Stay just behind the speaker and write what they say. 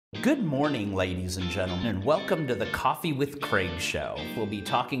Good morning, ladies and gentlemen, and welcome to the Coffee with Craig show. We'll be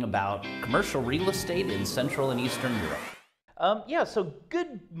talking about commercial real estate in Central and Eastern Europe. So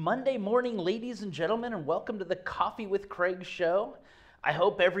good Monday morning, ladies and gentlemen, and welcome to the Coffee with Craig show. I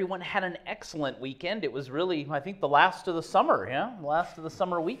hope everyone had an excellent weekend. It was really, I think, the last of the summer, last of the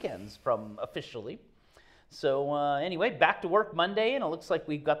summer weekends from officially. So anyway, back to work Monday, and it looks like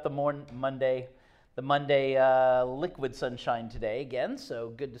we've got the Monday liquid sunshine today again, so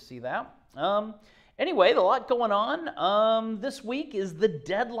good to see that. Anyway, a lot going on. This week is the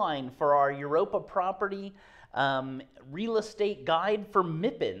deadline for our Europa Property Real Estate Guide for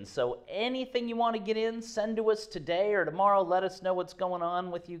MIPIM. So anything you want to get in, send to us today or tomorrow. Let us know what's going on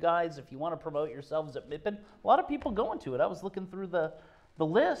with you guys if you want to promote yourselves at MIPIM. A lot of people going to it. I was looking through the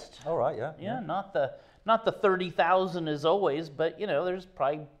list. All right, yeah. Yeah, not the 30,000 as always, but there's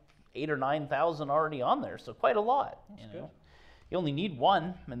probably 8,000 or 9,000 already on there, so quite a lot. You only need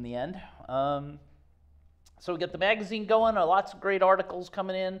one in the end. So we got the magazine going, lots of great articles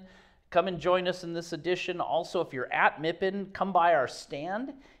coming in. Come and join us in this edition. Also, if you're at MIPIM, come by our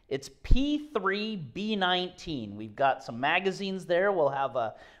stand. It's P3B19. We've got some magazines there. We'll have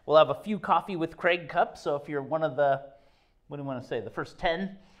a few Coffee with Craig cups. So if you're one of the, what do you want to say, the first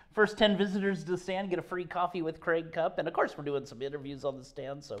 10 visitors to the stand get a free Coffee with Craig cup. And of course, we're doing some interviews on the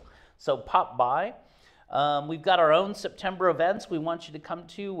stand, so pop by. We've got our own September events we want you to come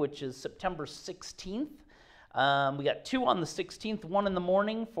to, which is September 16th. We got two on the 16th, one in the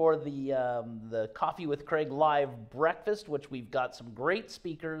morning for the Coffee with Craig live breakfast, which we've got some great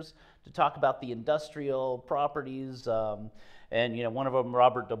speakers to talk about the industrial properties. And one of them,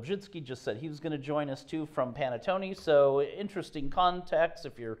 Robert Dobrzynski, just said he was going to join us too from Panettone. So interesting context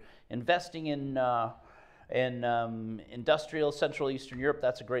if you're investing in industrial Central Eastern Europe.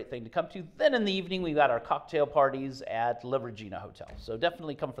 That's a great thing to come to. Then in the evening we got our cocktail parties at Le Regina Hotel. So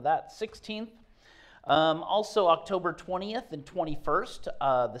definitely come for that. 16th. Also October 20th and 21st,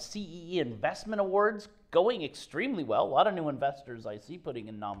 the CEE Investment Awards going extremely well. A lot of new investors I see putting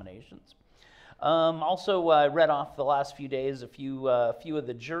in nominations. Also, I read off the last few days a few of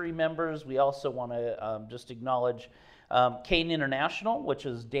the jury members. We also want to just acknowledge Kane International, which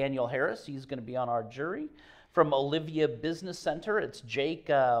is Daniel Harris. He's going to be on our jury. From Olivia Business Center, it's Jake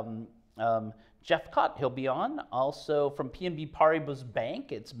Jeffcott. He'll be on. Also from PNB Paribas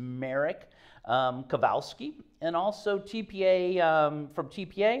Bank, it's Marek Kowalski. And also TPA, from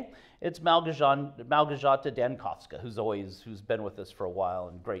TPA, it's Małgorzata Dankowska, who's been with us for a while,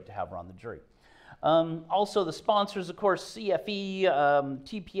 and great to have her on the jury. Also the sponsors, of course, CFE,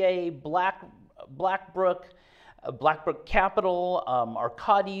 TPA, Blackbrook Capital,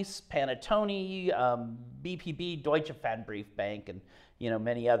 Arcadis, Panettone, BPB, Deutsche Pfandbrief Bank, and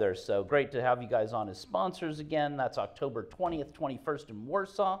many others. So great to have you guys on as sponsors again. That's October 20th, 21st in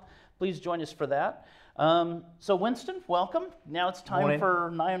Warsaw. Please join us for that. So Winston, welcome. Now it's time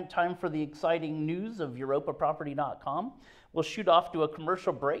for the exciting news of EuropaProperty.com. We'll shoot off to a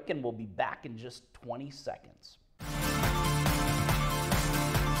commercial break and we'll be back in just 20 seconds.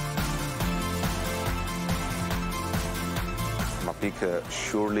 MIPIM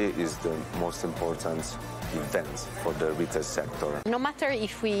surely is the most important event for the retail sector. No matter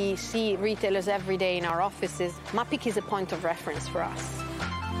if we see retailers every day in our offices, MIPIM is a point of reference for us.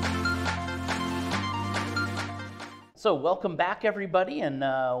 So welcome back, everybody, and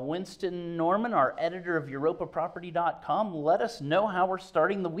Winston Norman, our editor of EuropaProperty.com, let us know how we're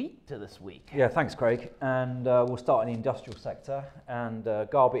starting the week this week. Yeah, thanks, Craig. And we'll start in the industrial sector. And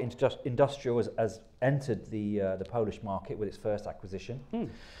GARBE Industrial has entered the Polish market with its first acquisition.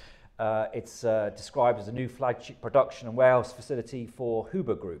 It's described as a new flagship production and warehouse facility for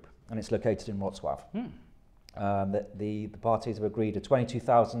Hubergroup, and it's located in Wroclaw. The parties have agreed a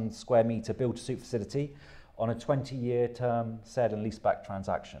 22,000 square metre build-to-suit facility on a 20-year term sale and leaseback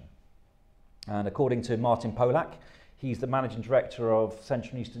transaction. And according to Martin Polák, he's the Managing Director of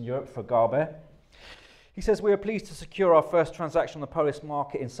Central and Eastern Europe for GARBE. He says, "We are pleased to secure our first transaction on the Polish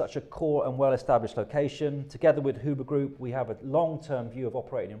market in such a core and well-established location. Together with Hubergroup, we have a long-term view of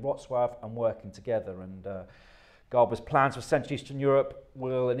operating in Wrocław and working together." And GARBE's plans for Central Eastern Europe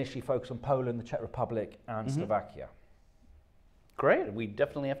will initially focus on Poland, the Czech Republic, and Slovakia. Great. We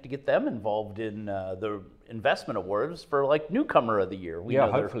definitely have to get them involved in the investment awards for newcomer of the year.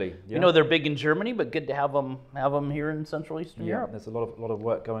 Hopefully. We know they're big in Germany, but good to have them here in Central Eastern Europe. There's a lot of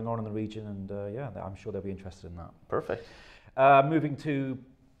work going on in the region, and I'm sure they'll be interested in that. Perfect. Moving to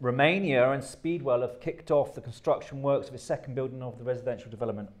Romania, and Speedwell have kicked off the construction works of its second building of the residential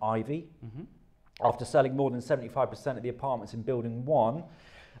development Ivy. After selling more than 75% of the apartments in Building 1,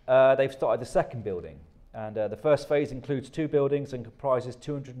 they've started the second building. And the first phase includes 2 buildings and comprises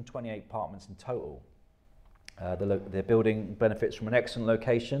 228 apartments in total. The building benefits from an excellent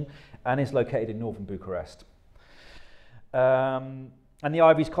location and is located in northern Bucharest. And the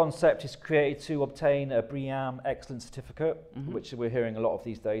Ivy's concept is created to obtain a BREEAM Excellent Certificate, which we're hearing a lot of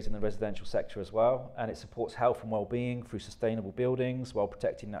these days in the residential sector as well. And it supports health and well-being through sustainable buildings while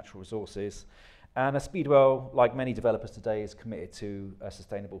protecting natural resources. And Speedwell, like many developers today, is committed to a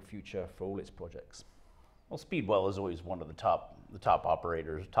sustainable future for all its projects. Well, Speedwell is always one of the top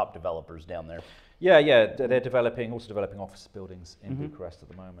operators, top developers down there. Yeah, they're also developing office buildings in Bucharest at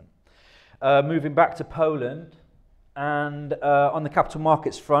the moment. Moving back to Poland, and on the capital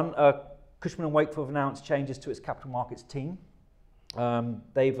markets front, Cushman & Wakefield have announced changes to its capital markets team.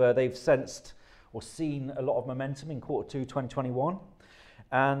 They've sensed or seen a lot of momentum in Q2 2021,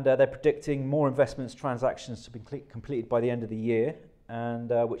 and they're predicting more investments transactions to be completed by the end of the year, and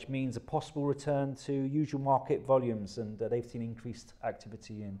which means a possible return to usual market volumes, and they've seen increased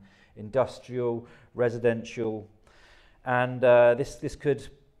activity in industrial, residential, and this could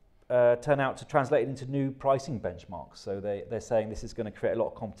turn out to translate into new pricing benchmarks. So they're saying this is going to create a lot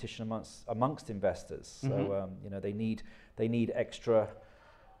of competition amongst investors. So they need extra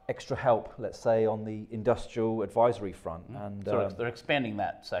help, let's say, on the industrial advisory front. And so they're expanding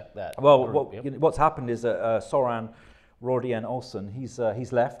that. What's happened is that Soran Rodian Olsen, he's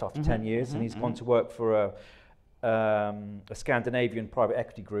left after 10 years, and he's gone to work for a Scandinavian private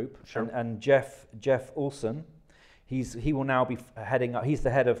equity group. Sure. And Jeff Olsen, he will now be heading up. He's the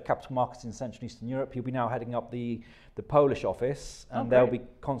head of capital markets in Central and Eastern Europe. He'll be now heading up the Polish office, and they'll be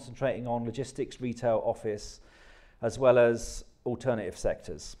concentrating on logistics, retail, office, as well as alternative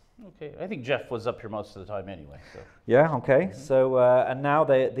sectors. Okay, I think Jeff was up here most of the time anyway. So. Yeah. Okay. So and now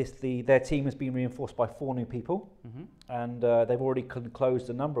their team has been reinforced by 4 new people, and they've already closed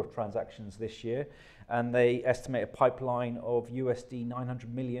a number of transactions this year, and they estimate a pipeline of USD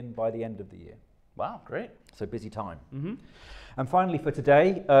 900 million by the end of the year. Wow, great. So busy time. And finally for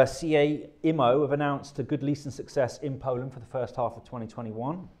today, CEE have announced a good leasing success in Poland for the first half of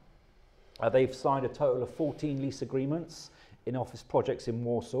 2021. They've signed a total of 14 lease agreements in office projects in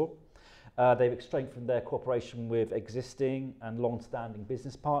Warsaw. They've strengthened their cooperation with existing and long-standing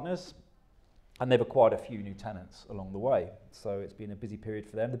business partners, and they've acquired a few new tenants along the way. So it's been a busy period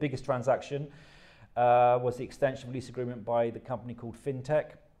for them. The biggest transaction was the extension of lease agreement by the company called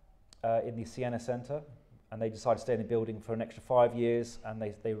Fintech in the Siena Centre, and they decided to stay in the building for an extra 5 years, and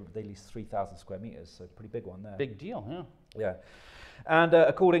they leased 3,000 square metres, so pretty big one there. Big deal, yeah. Yeah. And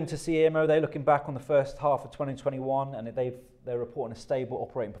according to CEE, they're looking back on the first half of 2021, and they're reporting a stable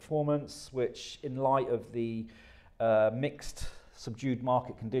operating performance, which, in light of the mixed, subdued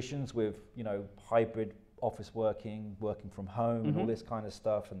market conditions with hybrid office working from home, and all this kind of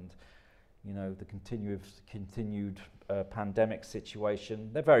stuff, and the continued pandemic situation,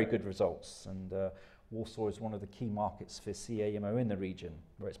 they're very good results. And Warsaw is one of the key markets for CEE in the region,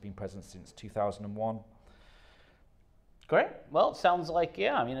 where it's been present since 2001. Great. Well, it sounds like,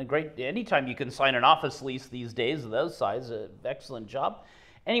 anytime you can sign an office lease these days of those size, excellent job.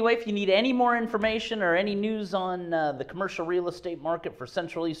 Anyway, if you need any more information or any news on the commercial real estate market for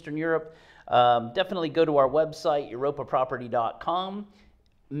Central Eastern Europe, definitely go to our website, EuropaProperty.com.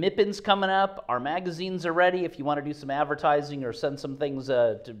 MIPIM's coming up. Our magazines are ready. If you want to do some advertising or send some things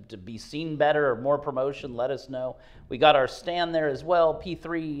to be seen better or more promotion, let us know. We got our stand there as well,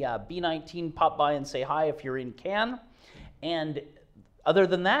 P3, B19. Pop by and say hi if you're in Cannes. And other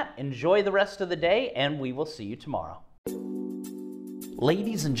than that, enjoy the rest of the day, and we will see you tomorrow.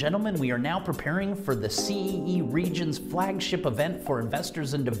 Ladies and gentlemen, we are now preparing for the CEE region's flagship event for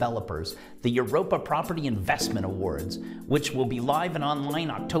investors and developers, the Europa Property Investment Awards, which will be live and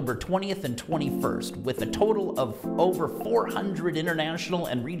online October 20th and 21st. With a total of over 400 international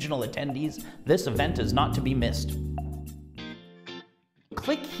and regional attendees, this event is not to be missed.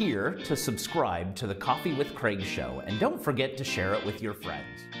 Click here to subscribe to the Coffee with Craig show, and don't forget to share it with your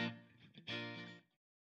friends.